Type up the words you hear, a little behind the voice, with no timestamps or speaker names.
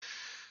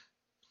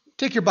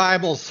Take your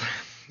Bibles,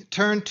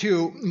 turn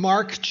to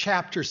Mark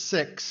chapter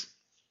 6.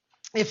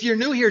 If you're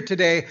new here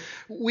today,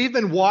 we've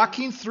been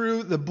walking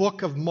through the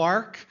book of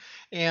Mark,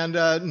 and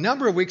a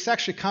number of weeks,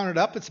 actually counted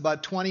up, it's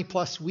about 20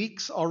 plus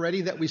weeks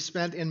already that we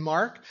spent in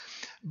Mark.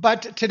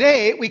 But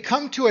today we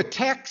come to a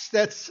text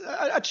that's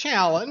a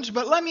challenge,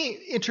 but let me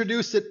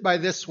introduce it by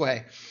this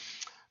way.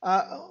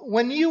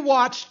 When you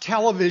watch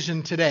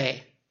television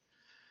today,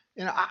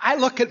 I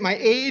look at my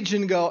age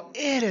and go,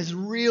 it has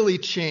really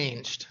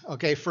changed,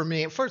 okay, for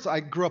me. First,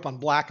 I grew up on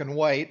black and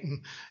white,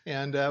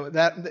 and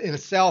that in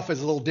itself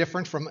is a little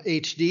different from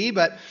HD,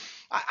 but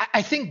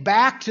I think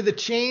back to the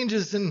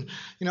changes in,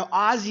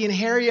 Ozzie and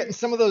Harriet and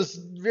some of those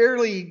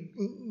very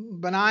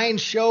benign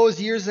shows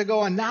years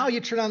ago, and now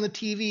you turn on the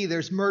TV,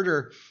 there's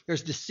murder,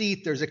 there's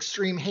deceit, there's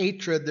extreme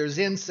hatred, there's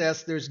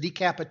incest, there's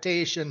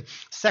decapitation,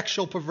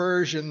 sexual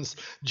perversions,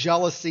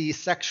 jealousy,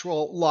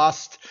 sexual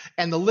lust,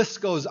 and the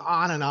list goes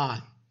on and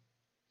on.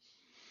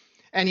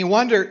 And you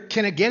wonder,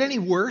 can it get any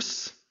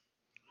worse?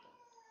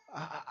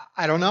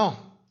 I don't know.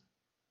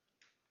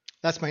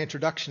 That's my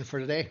introduction for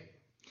today.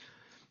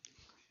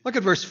 Look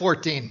at verse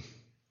 14,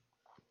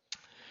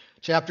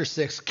 chapter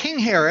 6. King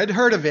Herod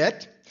heard of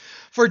it,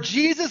 for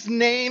Jesus'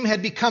 name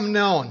had become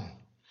known.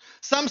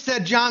 Some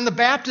said John the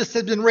Baptist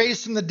had been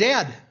raised from the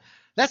dead.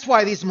 That's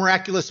why these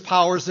miraculous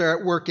powers are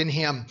at work in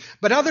him.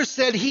 But others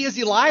said he is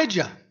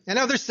Elijah, and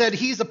others said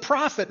he's a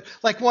prophet,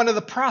 like one of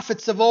the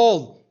prophets of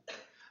old.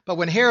 But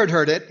when Herod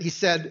heard it, he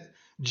said,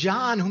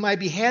 John, whom I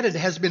beheaded,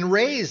 has been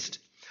raised.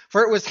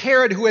 For it was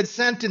Herod who had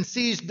sent and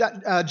seized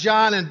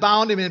John and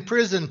bound him in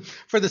prison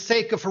for the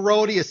sake of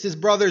Herodias, his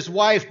brother's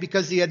wife,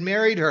 because he had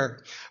married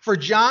her. For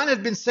John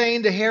had been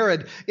saying to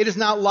Herod, it is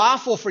not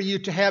lawful for you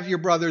to have your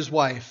brother's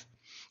wife.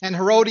 And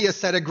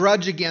Herodias had a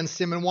grudge against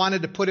him and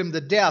wanted to put him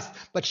to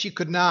death, but she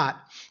could not.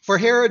 For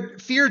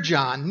Herod feared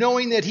John,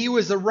 knowing that he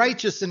was a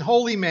righteous and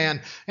holy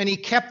man, and he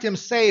kept him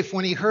safe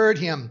when he heard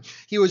him.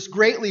 He was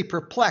greatly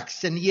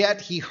perplexed, and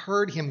yet he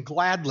heard him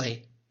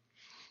gladly.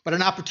 But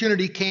an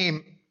opportunity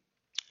came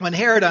when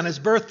Herod on his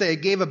birthday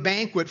gave a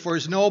banquet for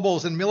his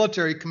nobles and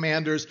military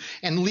commanders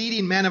and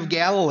leading men of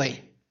Galilee.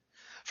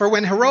 For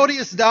when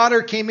Herodias'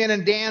 daughter came in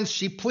and danced,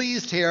 she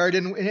pleased Herod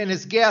and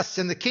his guests,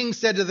 and the king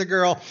said to the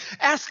girl,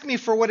 ask me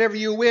for whatever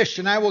you wish,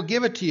 and I will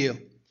give it to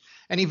you.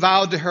 And he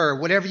vowed to her,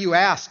 whatever you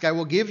ask, I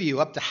will give you,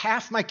 up to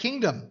half my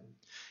kingdom.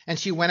 And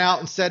she went out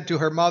and said to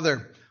her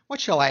mother, what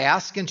shall I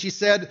ask? And she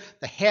said,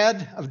 the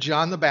head of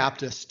John the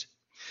Baptist.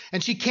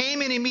 And she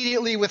came in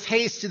immediately with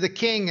haste to the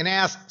king and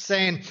asked,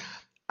 saying,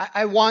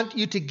 I want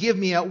you to give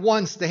me at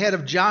once the head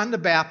of John the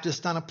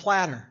Baptist on a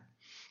platter.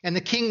 And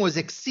the king was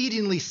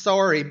exceedingly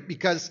sorry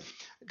because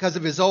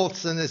of his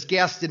oaths and his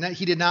guest.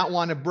 He did not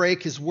want to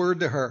break his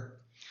word to her.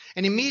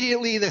 And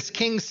immediately this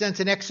king sent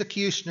an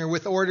executioner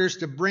with orders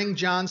to bring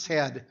John's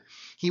head.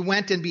 He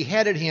went and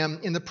beheaded him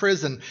in the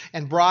prison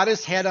and brought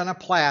his head on a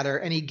platter,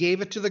 and he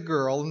gave it to the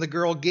girl, and the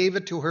girl gave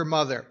it to her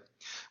mother.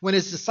 When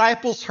his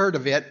disciples heard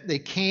of it, they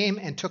came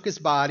and took his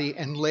body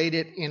and laid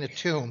it in a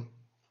tomb.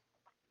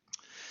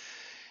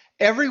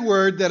 Every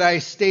word that I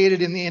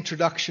stated in the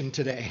introduction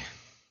today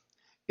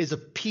is a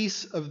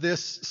piece of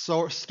this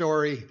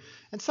story,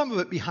 and some of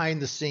it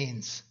behind the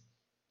scenes.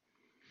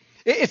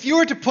 If you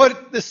were to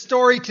put this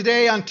story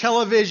today on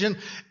television,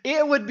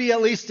 it would be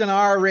at least an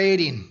R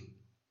rating.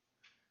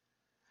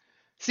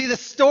 See, the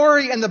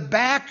story and the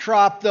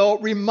backdrop, though,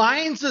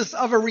 reminds us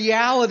of a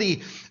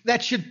reality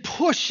that should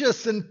push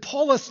us and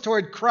pull us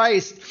toward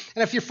Christ.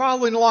 And if you're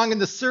following along in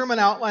the sermon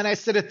outline, I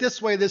said it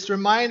this way, this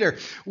reminder: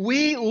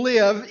 we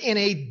live in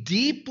a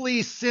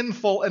deeply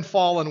sinful and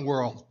fallen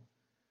world.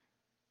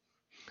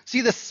 See,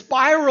 the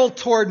spiral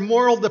toward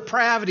moral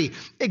depravity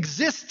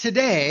exists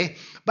today,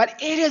 but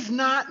it is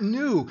not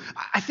new.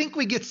 I think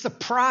we get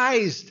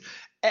surprised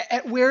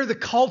at where the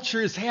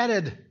culture is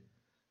headed.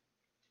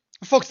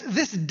 Folks,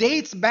 this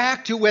dates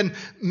back to when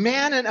a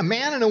man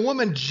and a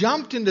woman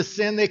jumped into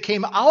sin. They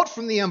came out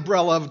from the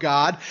umbrella of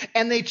God,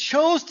 and they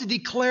chose to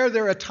declare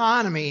their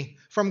autonomy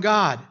from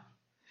God.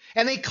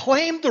 And they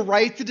claimed the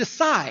right to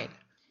decide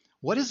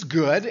what is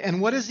good and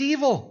what is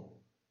evil.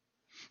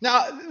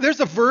 Now, there's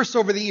a verse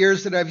over the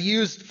years that I've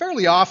used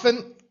fairly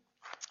often,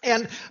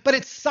 but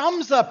it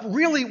sums up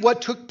really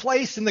what took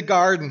place in the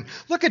garden.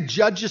 Look at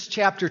Judges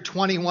chapter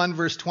 21,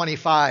 verse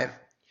 25.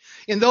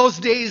 In those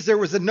days, there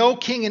was no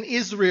king in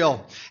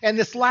Israel. And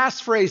this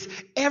last phrase,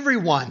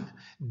 everyone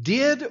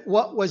did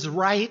what was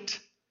right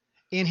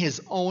in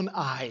his own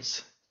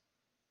eyes.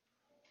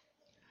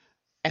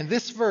 And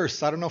this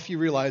verse, I don't know if you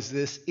realize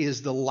this,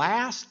 is the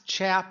last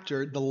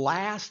chapter, the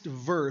last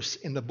verse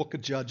in the book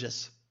of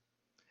Judges.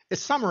 It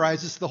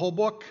summarizes the whole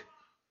book.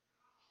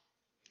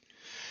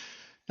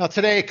 Now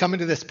today,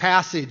 coming to this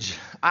passage,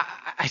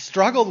 I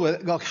struggled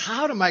with it.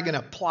 How am I going to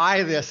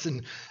apply this?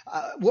 And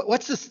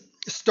what's this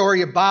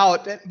story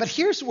about? But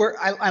here's where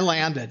I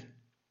landed.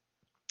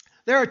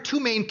 There are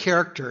two main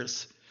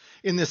characters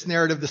in this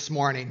narrative this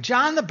morning: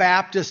 John the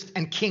Baptist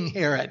and King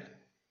Herod.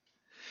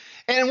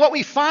 And what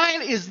we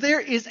find is there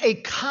is a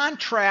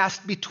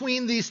contrast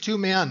between these two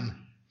men.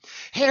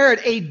 Herod,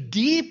 a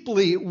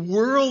deeply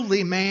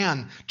worldly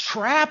man,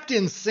 trapped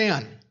in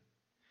sin.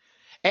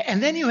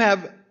 And then you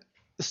have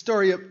the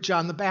story of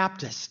John the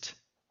Baptist,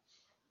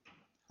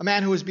 a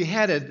man who was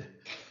beheaded,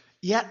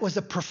 yet was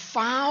a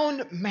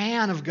profound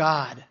man of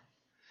God.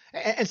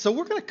 And so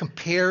we're going to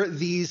compare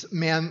these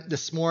men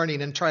this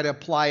morning and try to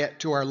apply it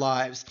to our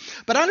lives.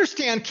 But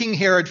understand King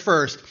Herod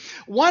first.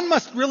 One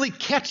must really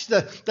catch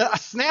a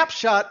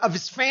snapshot of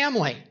his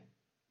family,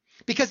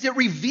 because it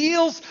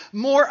reveals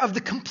more of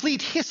the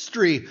complete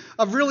history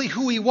of really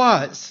who he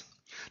was.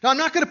 Now, I'm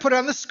not going to put it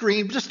on the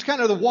screen, just kind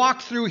of the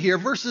walk through here,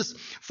 verses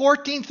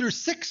 14 through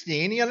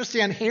 16. You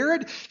understand,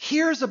 Herod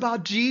hears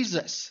about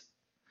Jesus,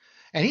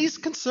 and he's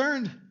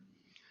concerned.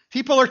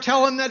 People are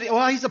telling that,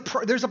 well, he's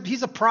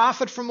a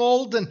prophet from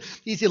old, and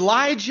he's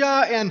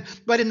Elijah,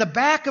 but in the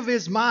back of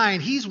his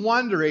mind, he's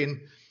wondering,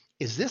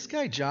 is this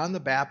guy John the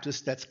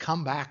Baptist that's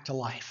come back to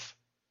life?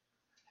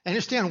 I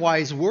understand why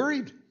he's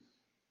worried.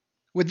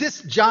 Would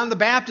this John the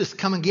Baptist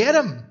come and get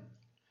him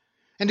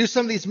and do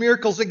some of these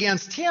miracles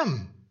against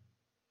him?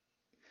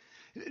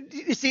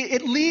 You see,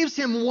 it leaves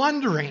him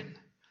wondering,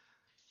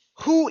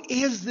 who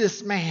is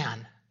this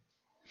man?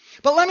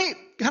 But let me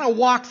kind of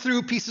walk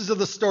through pieces of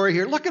the story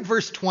here. Look at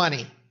verse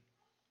 20.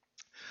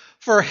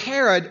 For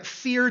Herod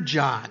feared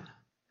John.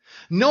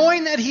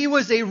 Knowing that he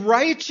was a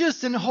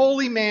righteous and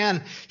holy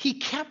man, he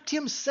kept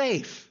him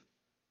safe.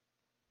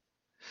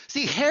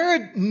 See,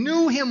 Herod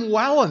knew him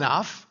well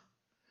enough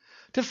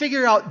to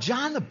figure out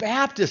John the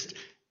Baptist,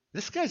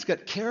 this guy's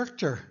got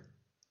character.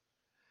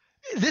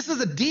 This is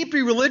a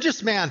deeply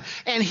religious man,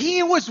 and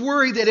he was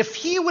worried that if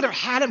he would have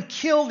had him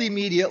killed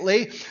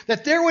immediately,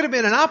 that there would have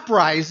been an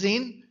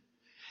uprising,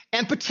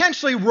 and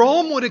potentially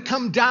Rome would have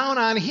come down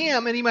on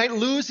him, and he might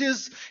lose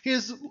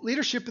his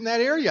leadership in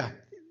that area.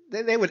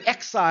 They would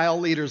exile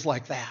leaders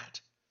like that.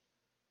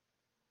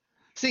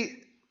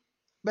 See,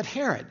 but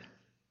Herod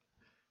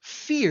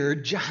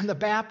feared John the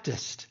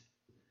Baptist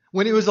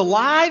when he was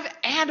alive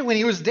and when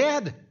he was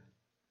dead.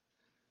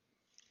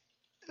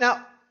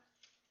 Now,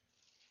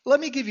 let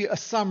me give you a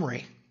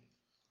summary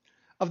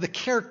of the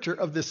character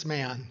of this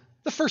man.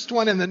 The first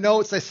one in the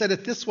notes, I said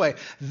it this way: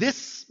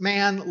 this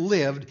man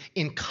lived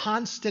in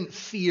constant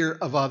fear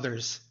of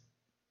others.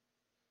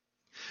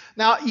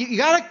 Now, you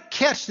got to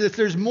catch this.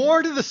 There's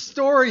more to the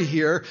story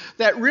here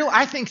that really,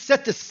 I think,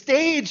 set the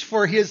stage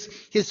for his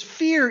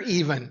fear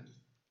even.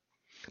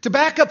 To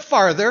back up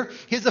farther,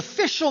 his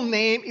official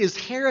name is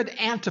Herod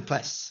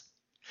Antipas.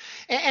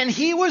 And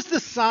he was the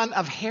son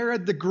of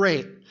Herod the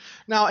Great.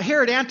 Now,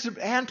 Herod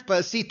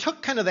Antipas, he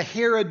took kind of the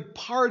Herod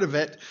part of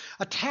it,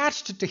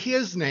 attached it to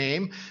his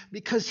name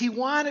because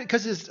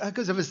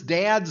because of his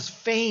dad's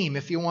fame,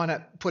 if you want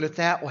to put it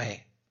that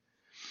way.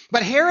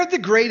 But Herod the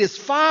Great, his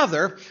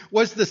father,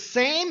 was the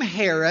same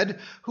Herod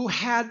who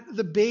had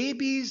the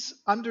babies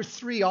under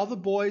 3, all the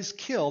boys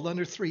killed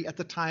under 3 at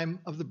the time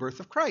of the birth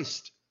of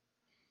Christ.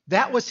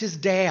 That was his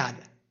dad.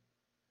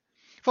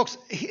 Folks,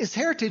 his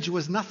heritage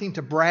was nothing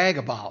to brag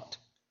about.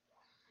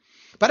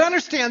 But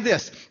understand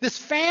this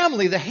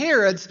family, the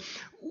Herods,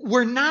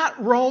 were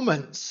not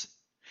Romans,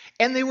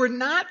 and they were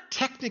not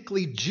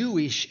technically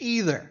Jewish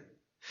either.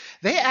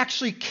 They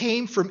actually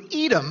came from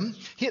Edom,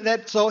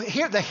 so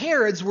here the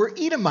Herods were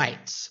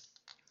Edomites.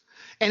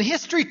 And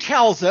history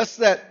tells us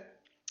that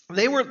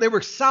they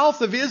were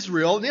south of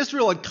Israel, and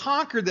Israel had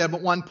conquered them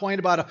at one point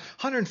about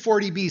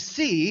 140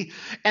 BC,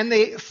 and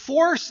they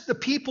forced the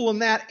people in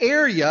that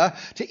area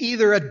to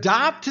either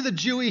adopt to the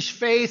Jewish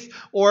faith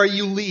or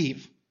you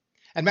leave.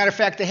 As a matter of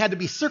fact, they had to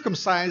be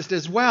circumcised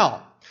as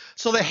well.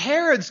 So the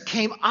Herods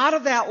came out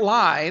of that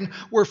line,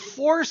 were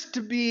forced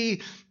to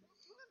be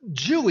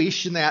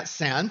Jewish in that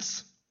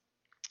sense.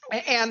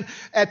 And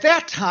at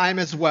that time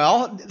as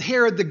well,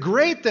 Herod the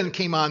Great then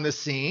came on the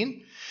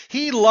scene.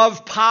 He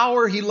loved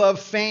power, he loved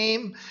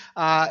fame,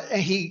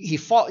 and he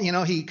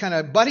kind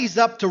of buddies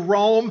up to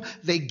Rome.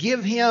 They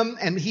give him,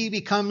 and he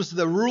becomes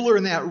the ruler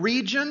in that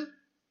region.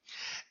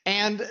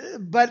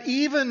 But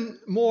even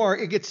more,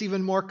 it gets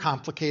even more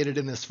complicated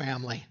in this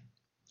family.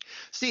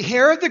 See,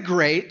 Herod the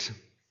Great,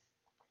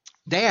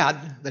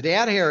 the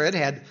dad Herod,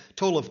 had a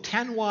total of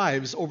 10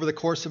 wives over the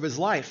course of his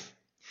life.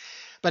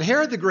 But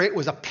Herod the Great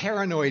was a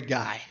paranoid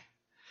guy,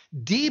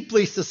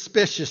 deeply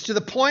suspicious, to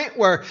the point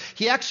where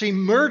he actually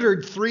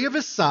murdered 3 of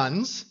his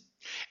sons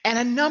and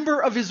a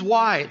number of his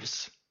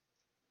wives.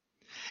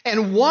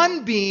 And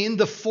one being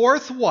the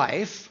 4th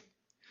wife,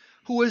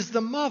 who was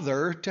the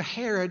mother to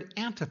Herod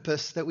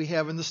Antipas that we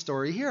have in the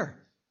story here.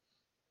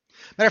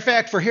 Matter of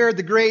fact, for Herod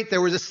the Great,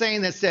 there was a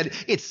saying that said,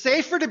 it's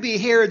safer to be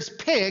Herod's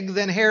pig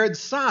than Herod's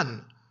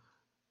son.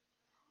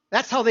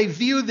 That's how they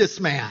viewed this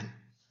man.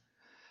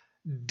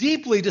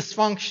 Deeply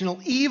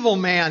dysfunctional, evil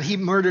man. He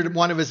murdered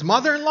one of his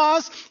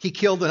mother-in-laws. He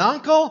killed an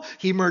uncle.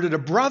 He murdered a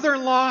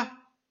brother-in-law.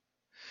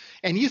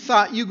 And you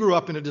thought you grew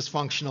up in a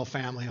dysfunctional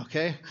family,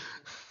 okay?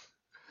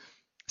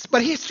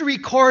 But history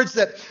records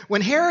that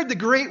when Herod the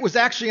Great was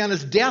actually on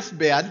his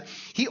deathbed,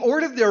 he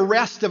ordered the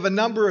arrest of a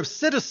number of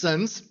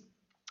citizens,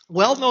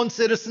 well-known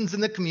citizens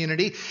in the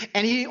community,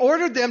 and he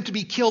ordered them to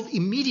be killed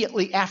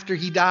immediately after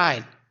he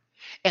died.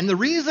 And the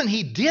reason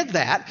he did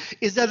that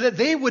is that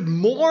they would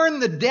mourn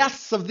the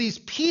deaths of these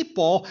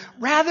people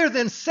rather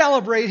than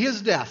celebrate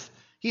his death.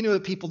 He knew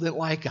that people didn't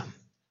like him.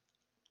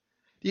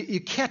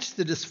 You catch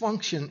the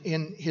dysfunction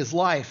in his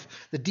life,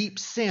 the deep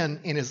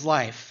sin in his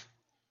life.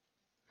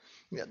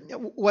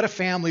 What a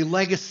family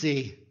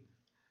legacy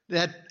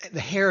that the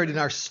Herod in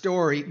our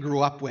story grew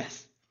up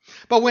with.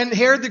 But when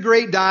Herod the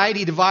Great died,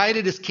 he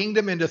divided his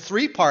kingdom into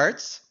 3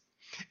 parts,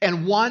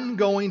 and one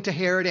going to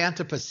Herod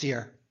Antipas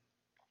here.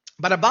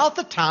 But about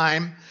the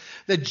time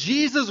that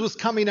Jesus was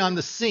coming on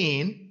the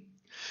scene,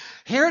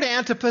 Herod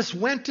Antipas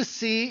went to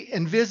see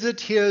and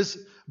visit his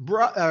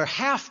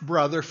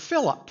half-brother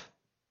Philip.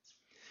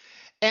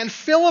 And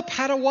Philip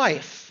had a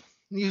wife.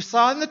 You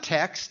saw in the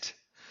text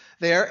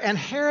there, and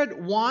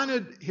Herod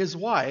wanted his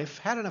wife,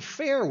 had an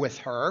affair with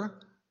her,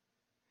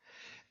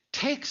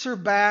 takes her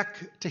back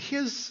to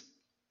his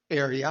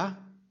area,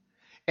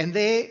 and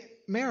they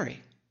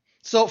marry.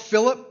 So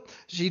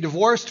she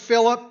divorced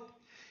Philip.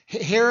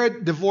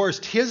 Herod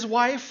divorced his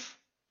wife,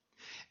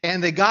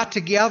 and they got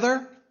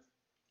together.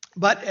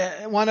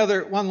 But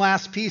one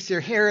last piece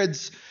here.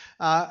 Herod's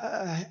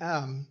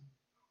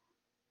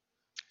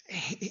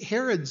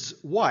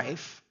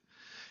wife,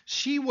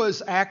 she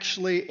was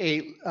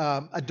actually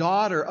a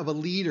daughter of a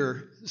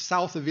leader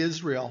south of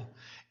Israel,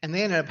 and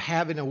they ended up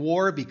having a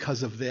war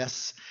because of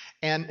this.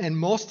 And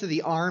most of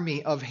the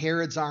army of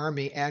Herod's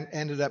army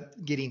ended up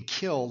getting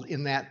killed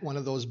in one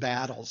of those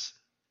battles.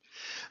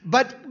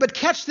 But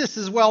catch this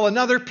as well,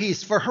 another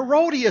piece. For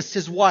Herodias,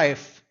 his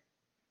wife,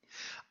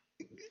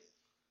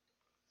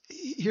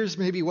 here's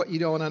maybe what you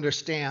don't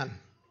understand.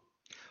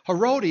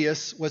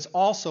 Herodias was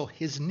also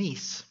his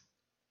niece.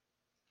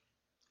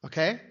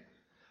 Okay?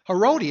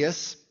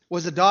 Herodias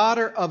was a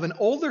daughter of an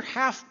older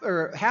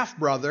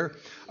half-brother,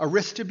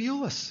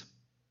 Aristobulus.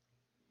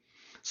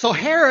 So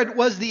Herod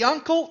was the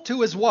uncle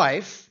to his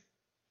wife.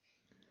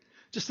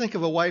 Just think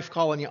of a wife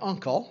calling you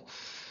uncle.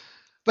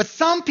 But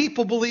some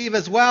people believe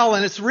as well,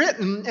 and it's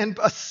written and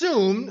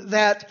assume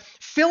that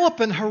Philip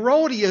and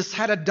Herodias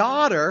had a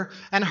daughter,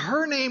 and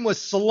her name was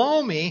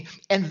Salome,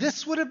 and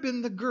this would have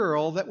been the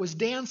girl that was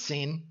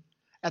dancing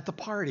at the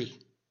party.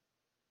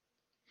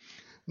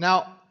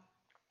 Now,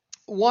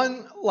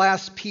 one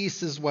last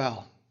piece as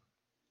well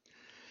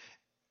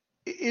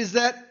is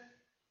that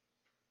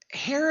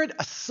Herod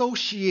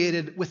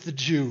associated with the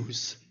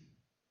Jews.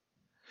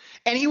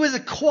 And he was a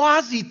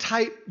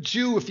quasi-type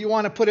Jew, if you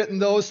want to put it in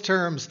those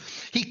terms.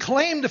 He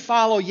claimed to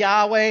follow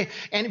Yahweh,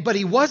 but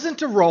he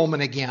wasn't a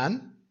Roman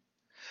again.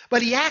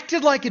 But he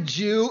acted like a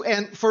Jew,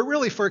 and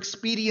for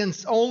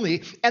expedience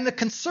only. And the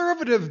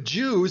conservative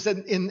Jews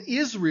in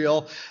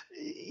Israel,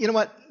 you know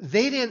what?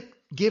 They didn't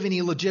give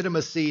any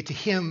legitimacy to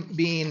him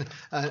being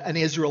an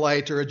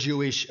Israelite or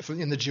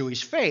in the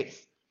Jewish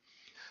faith.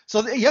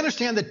 So you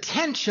understand the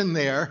tension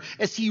there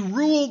as he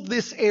ruled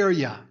this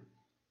area.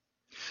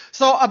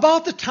 So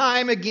about the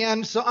time,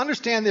 again, so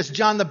understand this,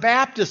 John the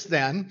Baptist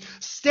then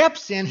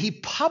steps in. He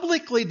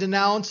publicly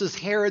denounces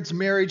Herod's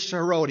marriage to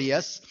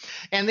Herodias,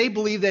 and they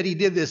believe that he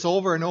did this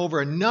over and over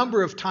a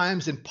number of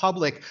times in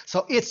public,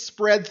 so it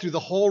spread through the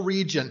whole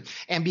region.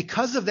 And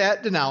because of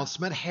that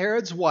denouncement,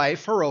 Herod's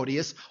wife,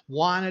 Herodias,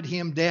 wanted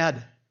him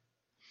dead.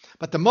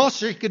 But the most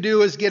he could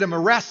do is get him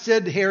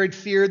arrested. Herod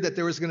feared that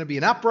there was going to be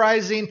an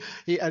uprising.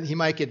 He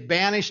might get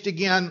banished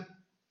again.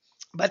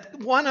 But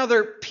one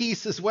other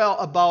piece as well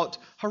about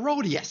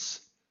Herodias.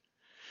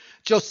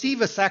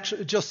 Josephus,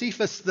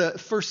 the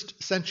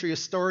first century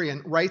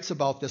historian, writes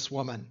about this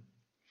woman.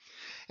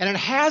 And it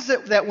has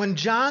it that when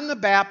John the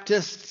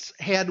Baptist's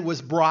head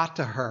was brought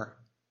to her,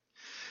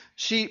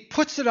 she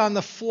puts it on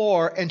the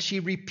floor and she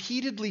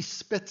repeatedly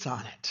spits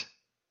on it.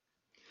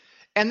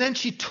 And then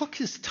she took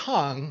his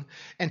tongue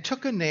and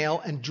took a nail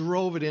and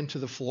drove it into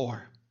the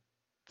floor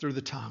through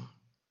the tongue.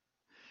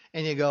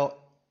 And you go,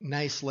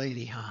 nice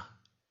lady, huh?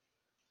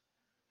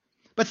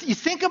 But you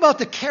think about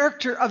the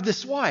character of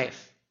this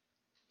wife.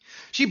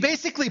 She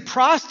basically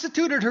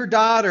prostituted her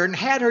daughter and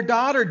had her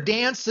daughter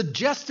dance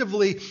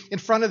suggestively in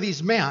front of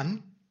these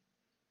men.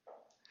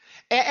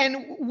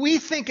 And we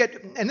think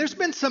and there's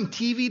been some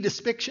TV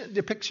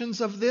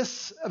depictions of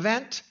this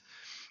event.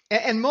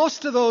 And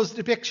most of those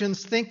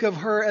depictions think of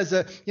her as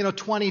a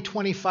 20,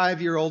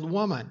 25-year-old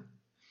woman.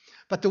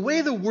 But the way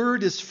the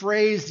word is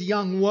phrased,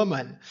 young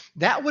woman,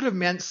 that would have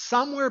meant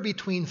somewhere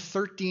between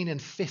 13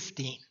 and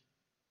 15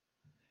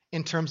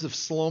 in terms of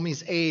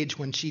Salome's age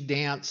when she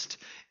danced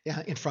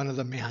in front of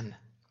the men.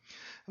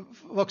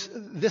 Folks,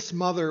 this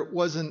mother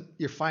wasn't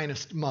your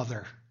finest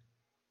mother.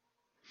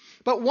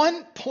 But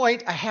one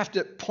point I have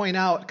to point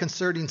out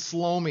concerning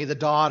Salome, the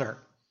daughter.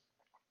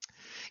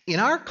 In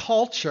our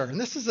culture, and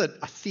this is a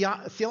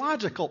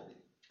theological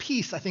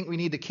piece I think we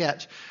need to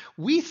catch,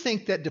 we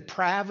think that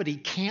depravity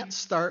can't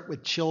start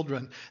with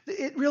children.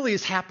 It really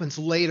happens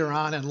later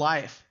on in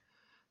life.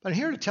 But I'm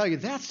here to tell you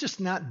that's just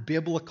not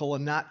biblical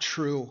and not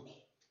true.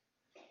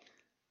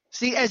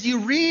 See, as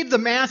you read the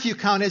Matthew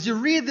account, as you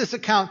read this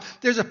account,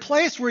 there's a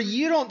place where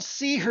you don't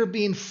see her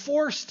being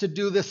forced to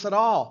do this at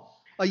all,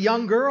 a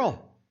young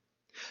girl.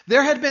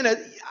 There had been,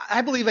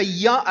 I believe,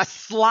 a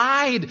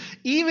slide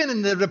even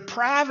in the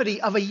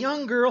depravity of a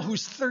young girl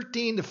who's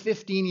 13 to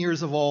 15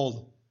 years of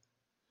old,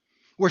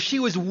 where she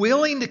was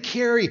willing to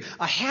carry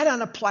a head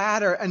on a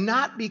platter and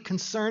not be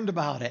concerned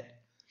about it,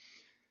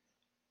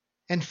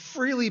 and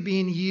freely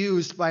being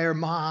used by her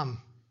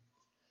mom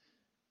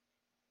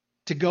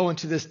to go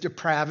into this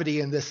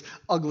depravity and this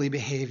ugly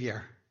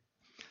behavior.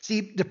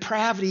 See,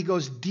 depravity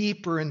goes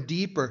deeper and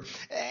deeper.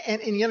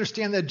 And you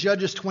understand that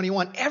Judges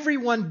 21,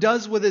 everyone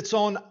does with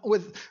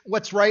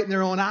what's right in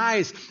their own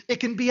eyes.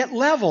 It can be at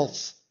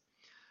levels.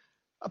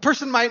 A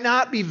person might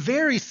not be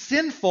very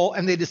sinful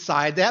and they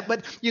decide that,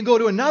 but you go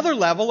to another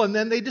level and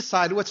then they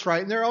decide what's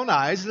right in their own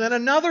eyes, and then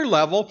another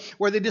level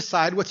where they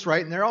decide what's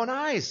right in their own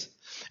eyes.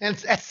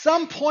 And at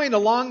some point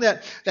along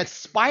that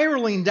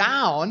spiraling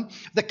down,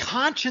 the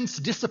conscience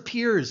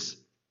disappears.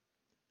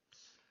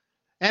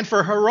 And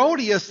for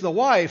Herodias, the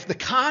wife, the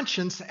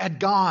conscience had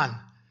gone.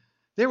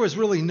 There was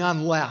really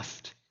none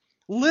left.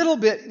 Little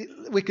bit,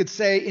 we could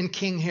say, in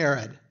King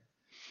Herod.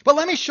 But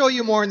let me show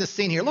you more in the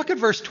scene here. Look at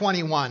verse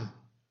 21.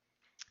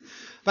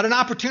 But an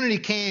opportunity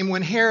came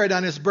when Herod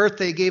on his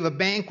birthday gave a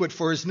banquet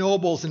for his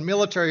nobles and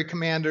military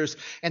commanders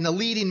and the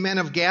leading men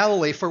of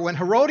Galilee. For when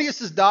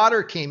Herodias'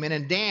 daughter came in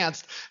and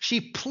danced, she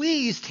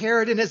pleased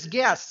Herod and his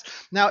guests.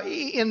 Now,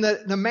 in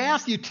the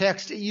Matthew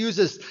text, it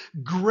uses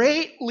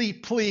greatly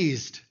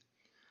pleased.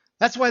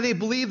 That's why they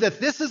believe that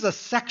this is a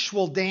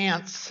sexual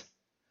dance.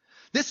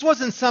 This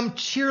wasn't some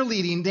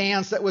cheerleading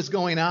dance that was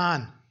going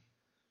on.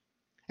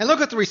 And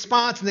look at the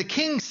response. And the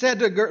king said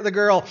to the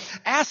girl,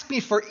 "Ask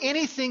me for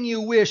anything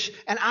you wish,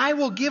 and I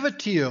will give it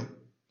to you."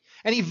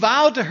 And he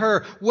vowed to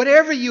her,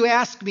 "Whatever you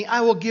ask me,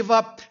 I will give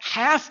up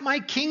half my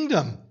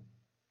kingdom."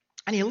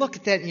 And you look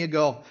at that and you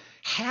go,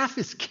 half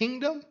his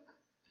kingdom?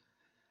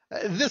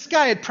 This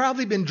guy had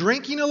probably been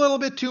drinking a little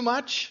bit too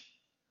much,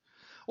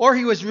 or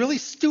he was really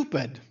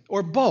stupid,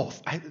 or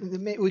both.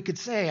 We could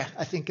say,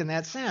 I think, in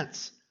that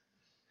sense.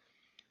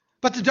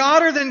 But the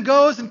daughter then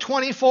goes in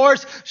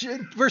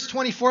verse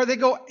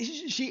 24,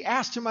 she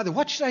asked her mother,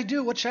 "What should I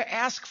do? What should I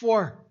ask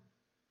for?"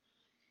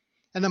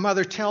 And the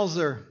mother tells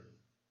her,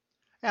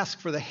 "Ask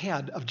for the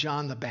head of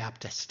John the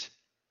Baptist."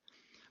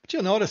 But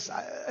you'll notice,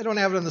 I don't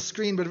have it on the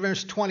screen, but in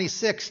verse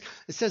 26,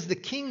 it says the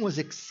king was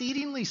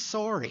exceedingly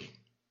sorry.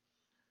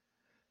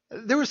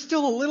 There was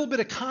still a little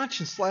bit of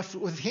conscience left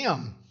with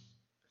him.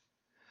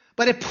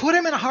 But it put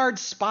him in a hard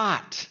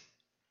spot.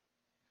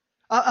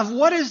 Of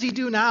what does he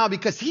do now?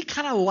 Because he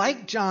kind of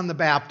liked John the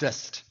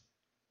Baptist.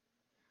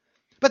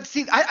 But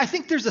see, I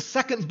think there's a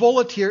second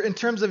bullet here in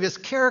terms of his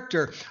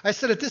character. I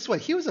said it this way.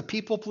 He was a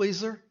people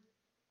pleaser.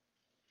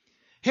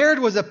 Herod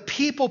was a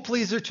people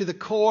pleaser to the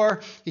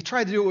core. He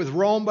tried to do it with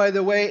Rome, by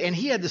the way, and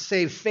he had to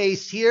save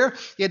face here.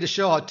 He had to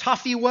show how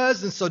tough he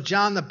was, and so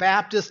John the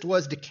Baptist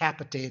was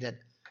decapitated.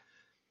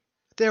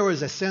 There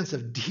was a sense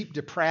of deep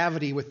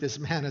depravity with this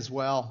man as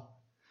well.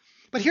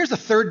 But here's a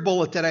third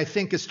bullet that I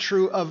think is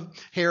true of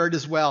Herod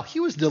as well. He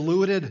was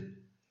deluded.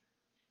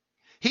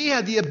 He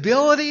had the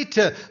ability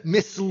to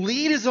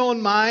mislead his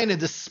own mind and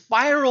to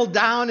spiral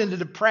down into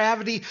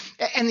depravity.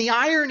 And the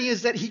irony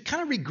is that he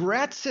kind of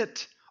regrets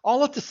it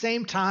all at the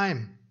same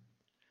time.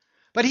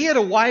 But he had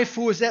a wife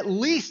who was at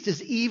least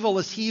as evil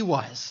as he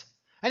was,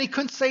 and he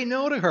couldn't say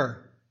no to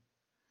her.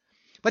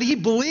 But he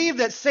believed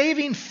that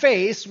saving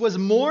face was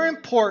more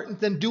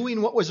important than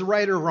doing what was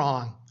right or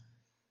wrong.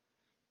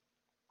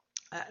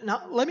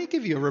 Now, let me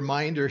give you a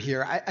reminder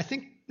here. I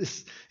think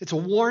it's a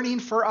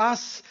warning for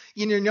us.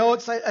 In your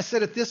notes, I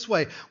said it this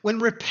way. When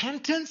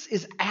repentance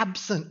is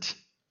absent,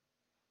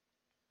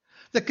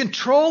 the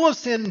control of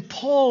sin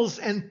pulls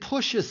and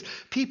pushes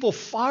people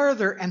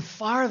farther and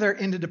farther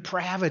into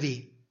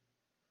depravity.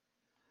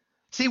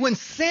 See, when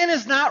sin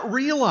is not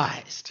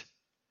realized,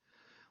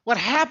 what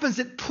happens,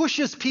 it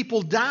pushes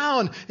people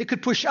down. It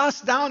could push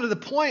us down to the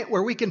point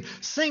where we can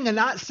sing and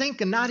not sink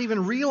and not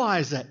even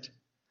realize it.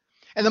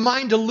 And the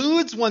mind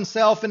deludes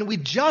oneself, and we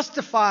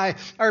justify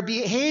our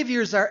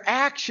behaviors, our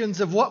actions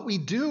of what we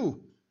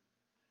do.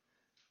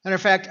 Matter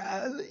of fact,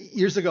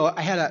 years ago,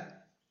 I had an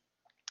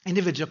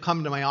individual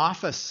come to my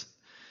office,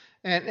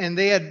 and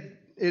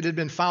it had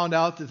been found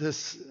out that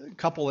this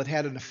couple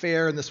had an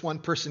affair, and this one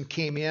person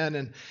came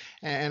in,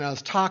 and I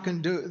was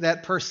talking to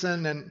that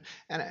person,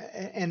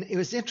 and it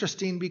was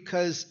interesting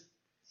because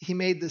he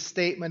made this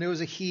statement. It was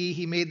a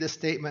he made this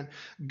statement.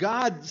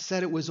 God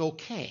said it was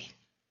okay.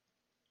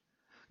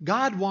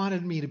 God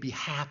wanted me to be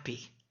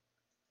happy.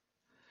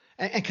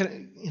 And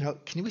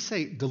can we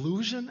say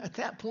delusion at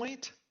that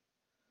point?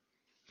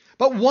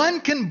 But one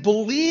can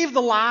believe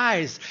the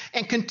lies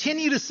and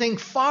continue to sink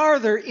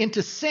farther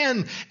into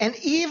sin and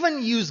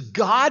even use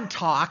God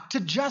talk to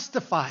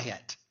justify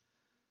it.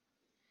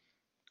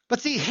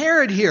 But see,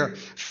 Herod here,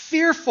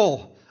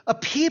 fearful, a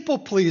people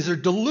pleaser,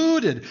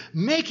 deluded,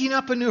 making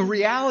up a new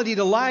reality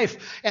to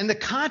life, and the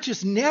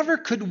conscience never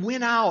could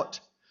win out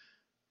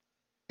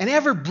and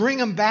ever bring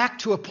him back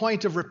to a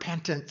point of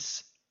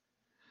repentance.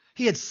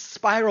 He had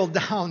spiraled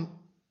down.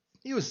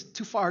 He was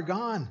too far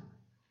gone.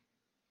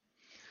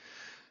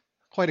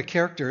 Quite a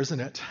character, isn't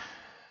it?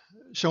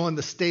 showing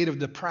the state of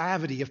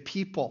depravity of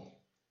people.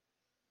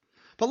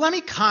 But let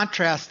me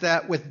contrast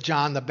that with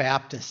John the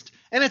Baptist.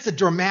 And it's a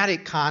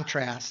dramatic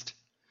contrast.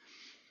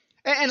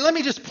 And let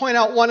me just point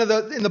out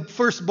in the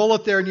first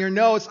bullet there in your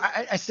notes,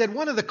 I said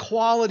one of the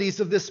qualities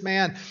of this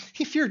man,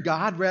 he feared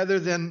God rather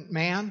than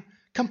man.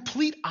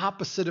 Complete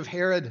opposite of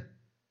Herod.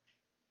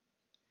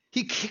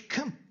 He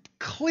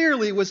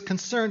clearly was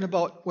concerned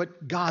about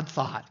what God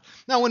thought.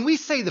 Now, when we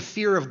say the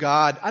fear of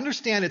God,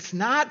 understand it's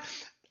not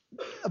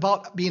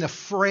about being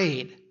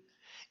afraid.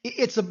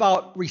 It's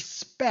about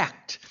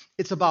respect.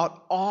 It's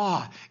about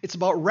awe. It's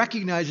about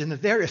recognizing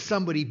that there is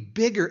somebody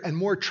bigger and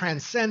more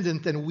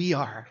transcendent than we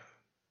are.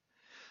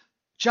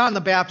 John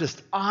the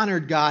Baptist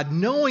honored God,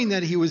 knowing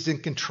that he was in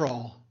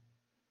control.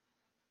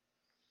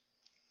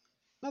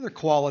 Another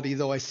quality,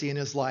 though, I see in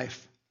his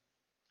life,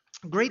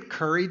 great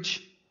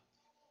courage.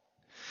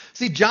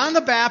 See, John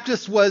the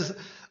Baptist was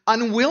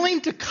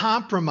unwilling to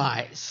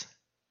compromise,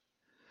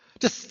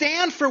 to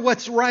stand for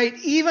what's right,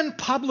 even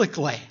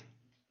publicly.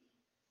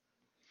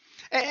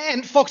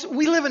 And folks,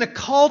 we live in a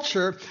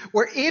culture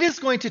where it is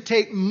going to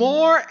take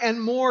more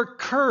and more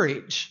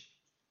courage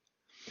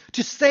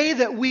to say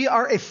that we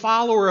are a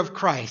follower of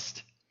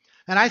Christ.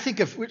 And I think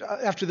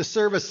after the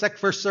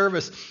first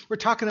service, we're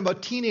talking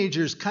about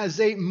teenagers as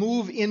they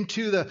move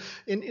into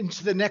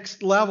the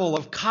next level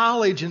of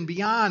college and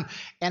beyond,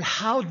 and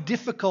how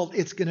difficult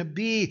it's going to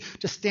be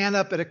to stand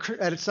up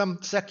at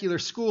some secular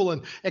school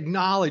and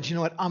acknowledge, you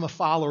know what, I'm a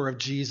follower of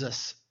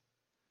Jesus.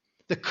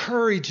 The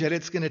courage that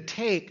it's going to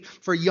take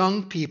for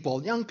young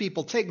people. Young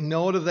people, take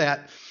note of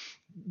that.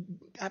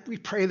 We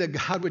pray that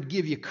God would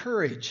give you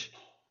courage.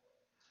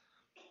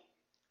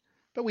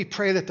 But we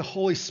pray that the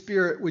Holy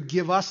Spirit would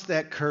give us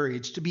that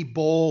courage to be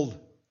bold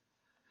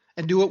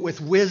and do it with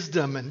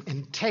wisdom and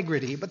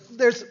integrity. But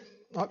look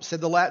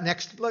at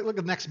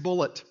the next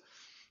bullet.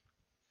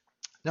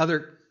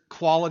 Another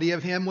quality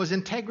of him was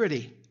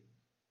integrity.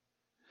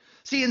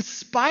 See, in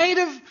spite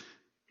of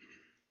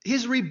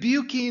his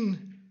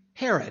rebuking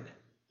Herod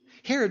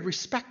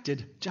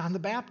respected John the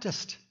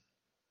Baptist.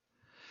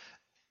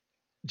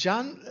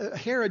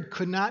 Herod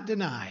could not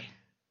deny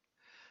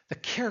the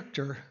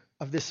character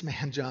of this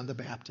man, John the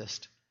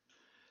Baptist.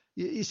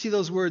 You see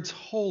those words,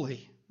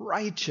 holy,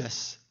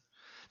 righteous.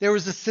 There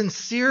was a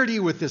sincerity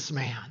with this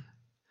man.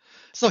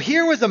 So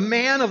here was a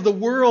man of the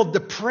world,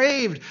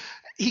 depraved.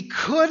 He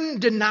couldn't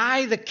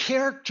deny the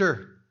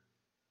character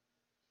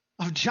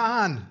of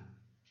John.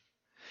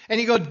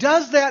 And you go,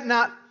 does that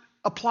not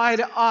apply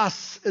to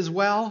us as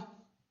well?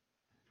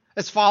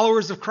 As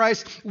followers of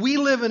Christ, we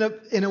live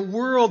in a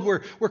world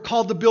where we're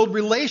called to build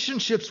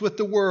relationships with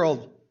the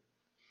world.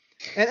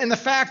 And the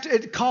fact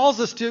it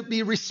calls us to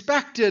be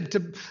respected,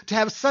 to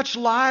have such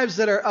lives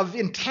that are of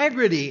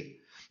integrity,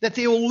 that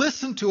they will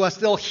listen to us,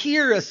 they'll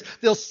hear us,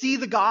 they'll see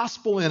the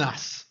gospel in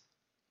us.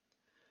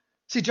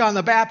 See, John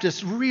the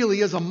Baptist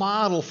really is a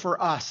model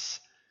for us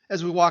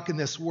as we walk in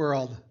this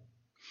world.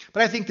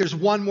 But I think there's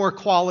one more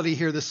quality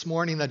here this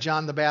morning that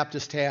John the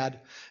Baptist had,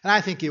 and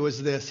I think it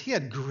was this. He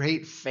had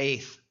great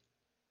faith.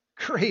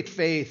 Great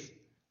faith.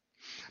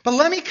 But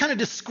let me kind of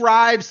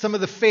describe some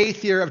of the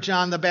faith here of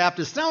John the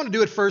Baptist. And I want to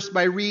do it first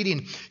by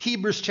reading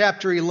Hebrews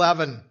chapter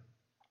 11,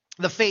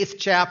 the faith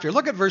chapter.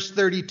 Look at verse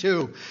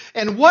 32.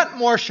 And what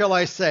more shall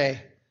I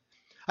say?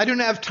 I do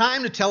not have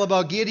time to tell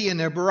about Gideon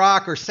or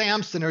Barak or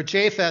Samson or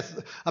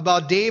Japheth,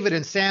 about David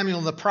and Samuel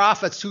and the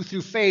prophets who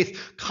through faith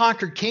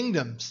conquered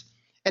kingdoms,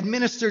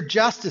 administered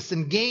justice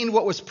and gained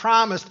what was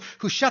promised,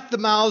 who shut the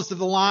mouths of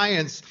the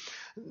lions,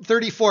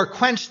 34,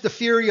 quenched the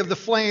fury of the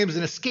flames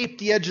and escaped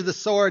the edge of the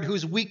sword,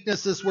 whose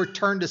weaknesses were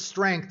turned to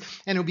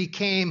strength, and who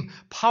became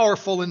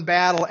powerful in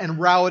battle and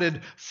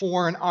routed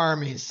foreign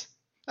armies.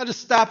 I'll just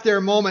stop there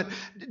a moment.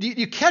 Do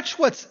you catch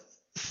what's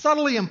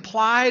subtly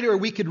implied, or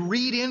we could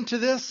read into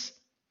this?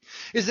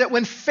 Is that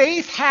when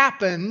faith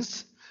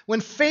happens, when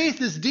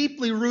faith is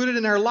deeply rooted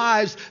in our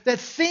lives, that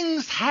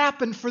things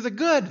happen for the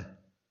good.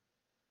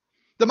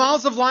 The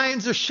mouths of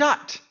lions are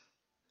shut.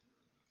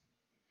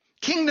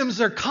 Kingdoms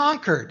are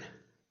conquered.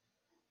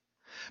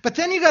 But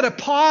then you got to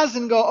pause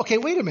and go, okay,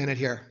 wait a minute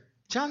here.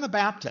 John the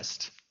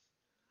Baptist,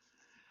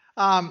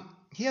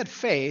 he had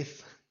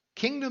faith.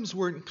 Kingdoms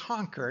weren't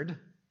conquered.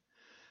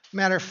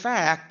 Matter of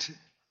fact,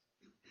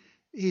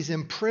 he's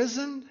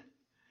imprisoned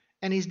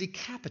and he's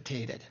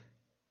decapitated.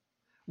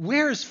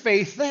 Where's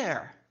faith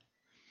there?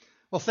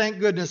 Well, thank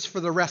goodness for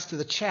the rest of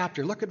the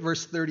chapter. Look at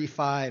verse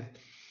 35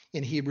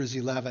 in Hebrews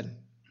 11.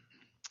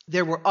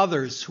 There were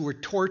others who were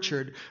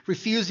tortured,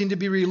 refusing to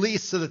be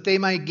released so that they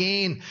might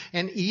gain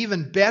an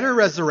even better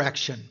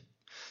resurrection.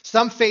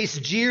 Some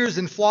faced jeers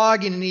and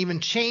flogging and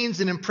even chains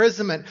and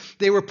imprisonment.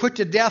 They were put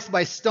to death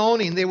by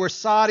stoning. They were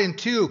sawed in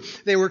two.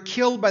 They were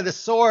killed by the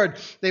sword.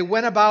 They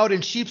went about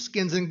in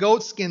sheepskins and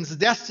goatskins,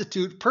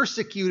 destitute,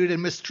 persecuted,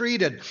 and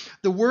mistreated.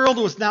 The world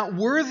was not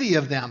worthy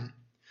of them.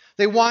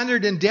 They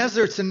wandered in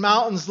deserts and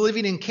mountains,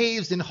 living in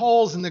caves and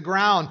holes in the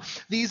ground.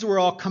 These were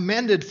all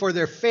commended for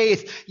their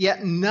faith,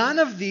 yet none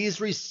of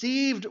these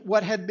received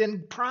what had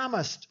been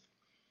promised.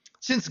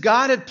 Since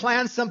God had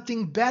planned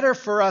something better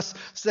for us,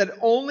 so that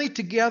only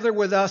together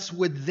with us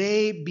would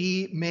they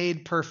be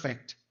made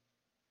perfect.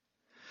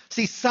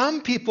 See,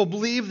 some people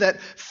believe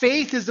that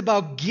faith is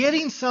about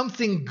getting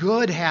something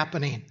good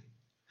happening,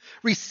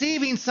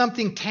 receiving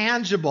something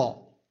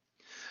tangible.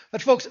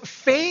 But folks,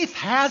 faith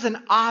has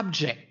an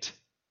object,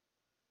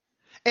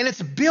 and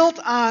it's built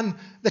on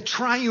the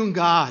triune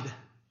God.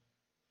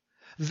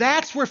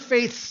 That's where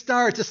faith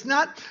starts. It's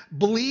not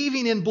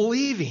believing in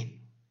believing.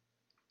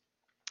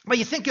 But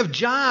you think of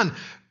John,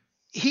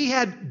 he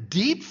had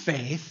deep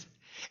faith,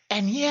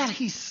 and yet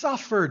he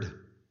suffered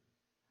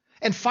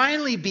and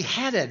finally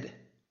beheaded.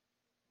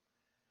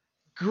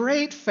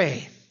 Great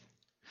faith.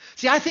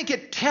 See, I think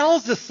it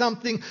tells us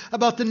something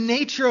about the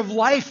nature of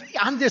life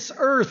on this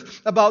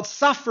earth, about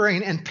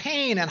suffering and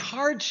pain and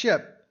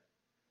hardship.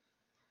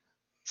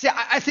 See,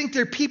 I think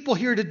there are people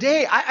here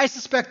today, I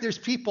suspect there's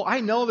people, I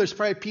know there's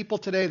probably people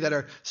today that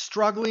are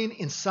struggling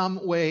in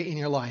some way in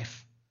your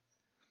life.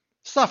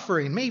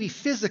 Suffering, maybe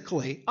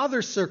physically,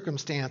 other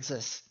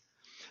circumstances.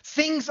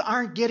 Things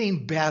aren't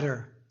getting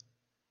better.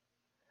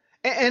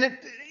 And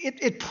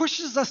it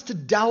pushes us to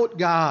doubt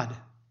God.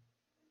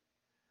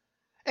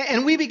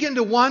 And we begin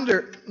to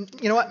wonder,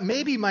 you know what,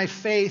 maybe my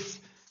faith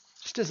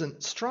just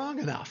isn't strong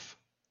enough.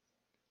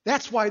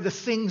 That's why the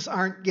things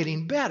aren't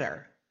getting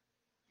better.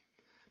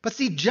 But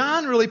see,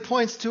 John really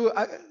points to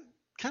a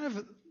kind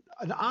of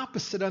an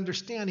opposite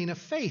understanding of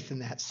faith in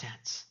that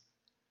sense.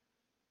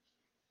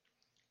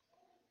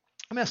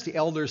 I'm going to ask the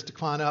elders to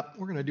come on up.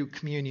 We're going to do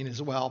communion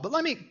as well. But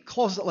let me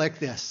close it like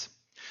this.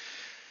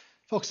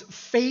 Folks,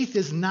 faith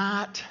is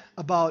not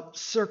about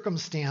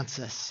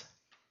circumstances.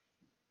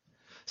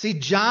 See,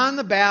 John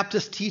the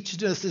Baptist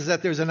teaches us is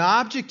that there's an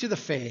object to the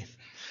faith,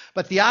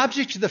 but the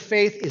object to the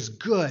faith is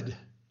good.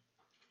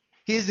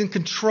 He is in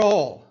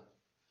control.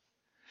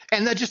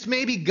 And that just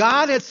maybe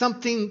God had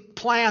something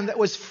planned that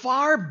was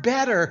far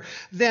better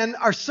than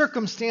our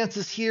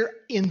circumstances here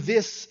in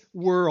this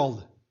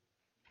world.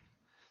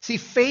 See,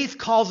 faith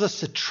calls us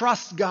to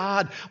trust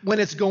God when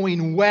it's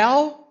going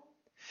well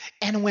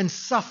and when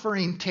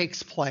suffering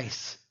takes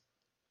place.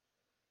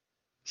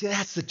 See,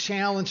 that's the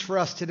challenge for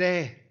us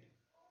today.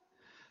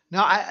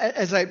 Now,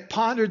 as I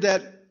pondered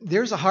that,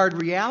 there's a hard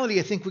reality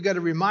I think we've got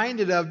to be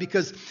reminded of,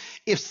 because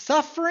if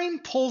suffering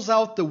pulls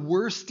out the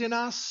worst in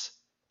us,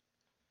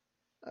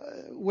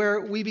 where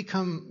we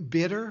become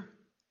bitter,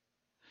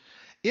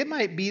 it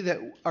might be that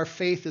our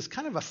faith is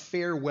kind of a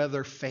fair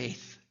weather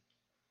faith.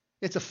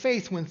 It's a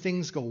faith when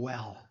things go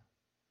well.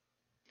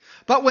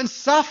 But when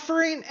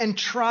suffering and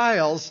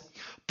trials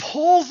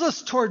pulls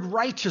us toward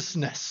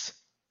righteousness,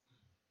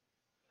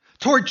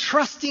 toward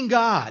trusting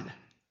God,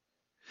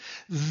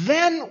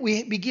 then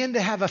we begin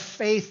to have a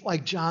faith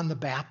like John the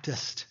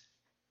Baptist.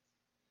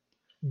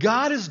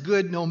 God is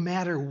good no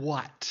matter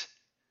what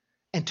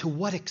and to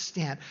what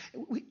extent.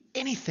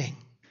 Anything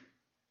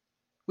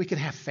we can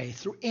have faith.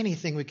 Through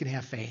anything we can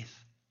have faith.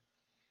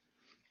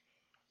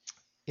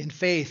 In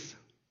faith,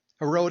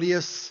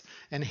 Herodias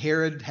and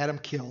Herod had him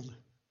killed,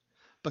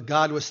 but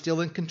God was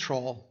still in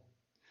control.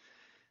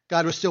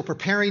 God was still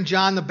preparing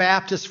John the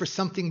Baptist for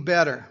something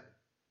better.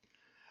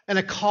 And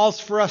it calls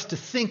for us to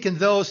think in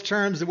those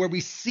terms where we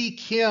seek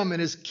him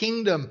and his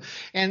kingdom.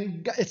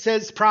 And it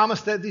says,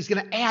 promise that he's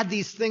going to add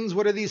these things.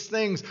 What are these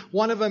things?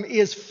 One of them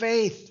is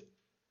faith.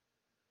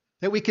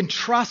 That we can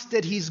trust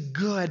that he's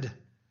good,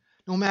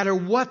 no matter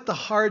what the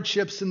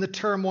hardships and the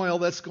turmoil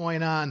that's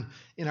going on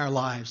in our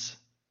lives.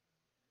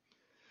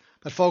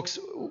 But folks,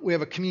 we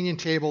have a communion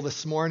table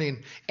this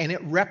morning, and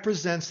it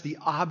represents the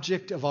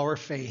object of our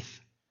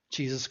faith,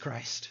 Jesus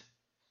Christ.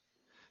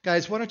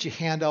 Guys, why don't you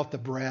hand out the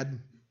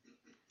bread?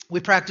 We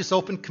practice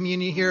open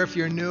communion here. If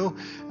you're new,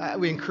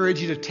 we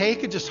encourage you to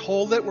take it. Just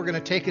hold it. We're going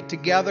to take it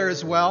together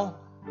as well.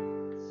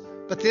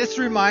 But this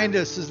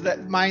reminds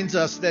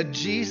us that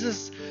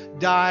Jesus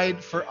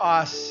died for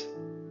us.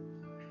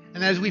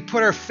 And as we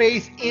put our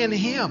faith in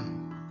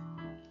him,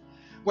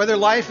 whether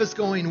life is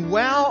going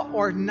well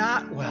or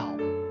not well,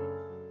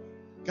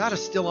 God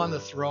is still on the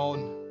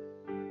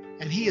throne,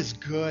 and he is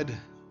good.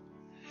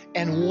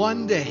 And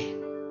one day,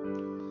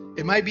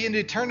 it might be into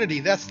eternity.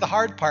 That's the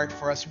hard part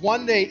for us.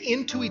 One day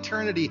into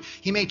eternity,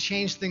 he may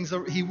change things.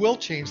 He will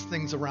change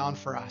things around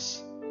for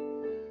us.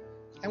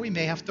 And we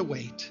may have to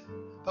wait,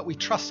 but we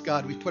trust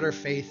God. We put our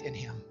faith in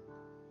him.